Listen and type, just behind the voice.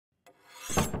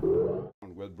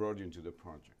What brought you into the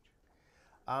project?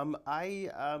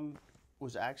 I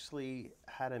was actually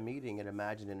had a meeting at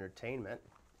Imagine Entertainment,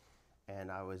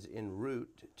 and I was en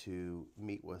route to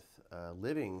meet with a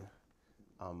living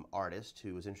artist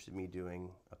who was interested in me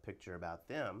doing a picture about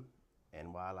them.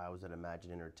 And while I was at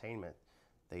Imagine Entertainment,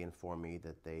 they informed me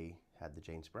that they had the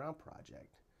James Brown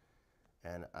project.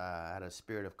 And out of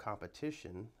spirit of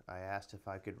competition, I asked if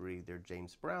I could read their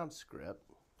James Brown script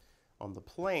on the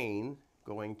plane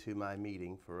going to my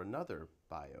meeting for another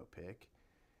biopic.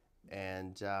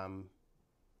 And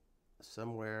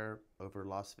somewhere over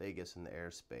Las Vegas in the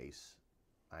airspace,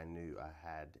 I knew I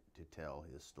had to tell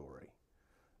his story.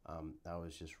 I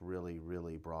was just really,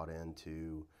 really brought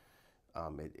into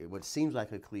what seems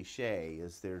like a cliche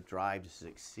is their drive to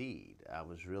succeed. I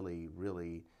was really,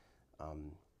 really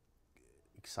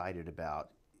excited about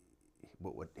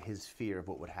his fear of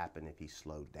what would happen if he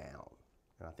slowed down.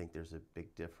 And I think there's a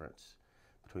big difference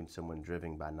between someone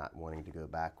driven by not wanting to go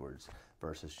backwards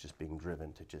versus just being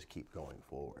driven to just keep going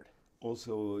forward.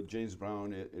 Also, James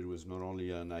Brown, it was not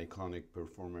only an iconic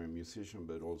performer and musician,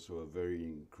 but also a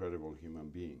very incredible human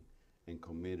being and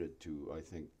committed to, I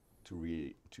think,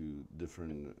 to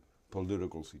different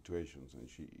political situations. And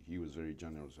he was very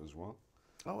generous as well.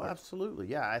 Oh, absolutely.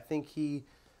 Yeah, I think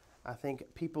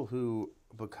people who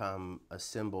become a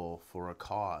symbol for a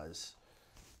cause,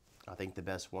 I think the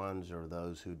best ones are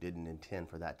those who didn't intend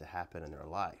for that to happen in their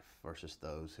life versus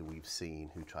those who we've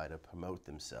seen who try to promote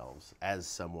themselves as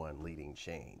someone leading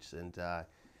change. And to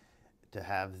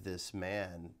have this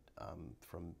man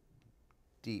from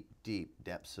deep, deep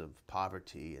depths of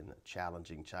poverty and a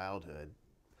challenging childhood,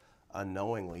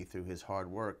 unknowingly through his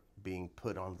hard work, being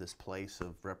put on this place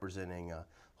of representing a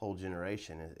whole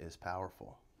generation is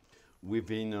powerful. We've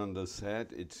been on the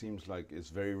set. It seems like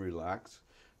it's very relaxed.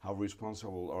 How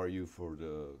responsible are you for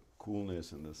the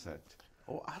coolness in the set?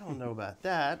 Oh, I don't know about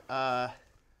that. I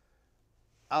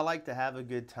like to have a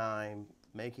good time.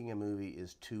 Making a movie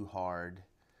is too hard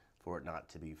for it not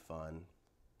to be fun.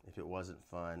 If it wasn't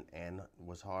fun and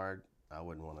was hard, I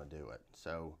wouldn't want to do it.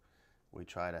 So we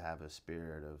try to have a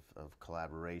spirit of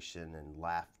collaboration and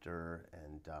laughter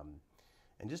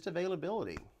and just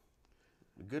availability.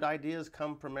 Good ideas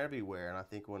come from everywhere, and I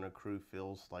think when a crew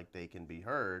feels like they can be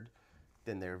heard,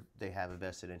 then they have a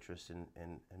vested interest in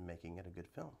making it a good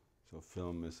film. So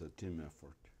film is a team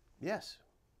effort. Yes,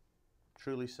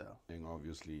 truly so. And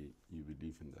obviously you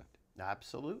believe in that.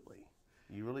 Absolutely.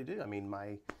 You really do. I mean,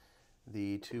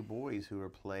 the two boys who are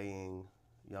playing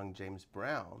young James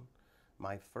Brown,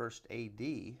 my first AD,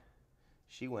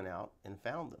 she went out and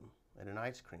found them at an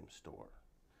ice cream store.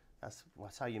 That's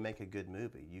how you make a good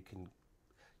movie. You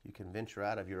can venture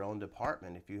out of your own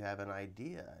department if you have an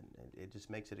idea, and it just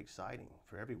makes it exciting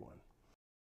for everyone.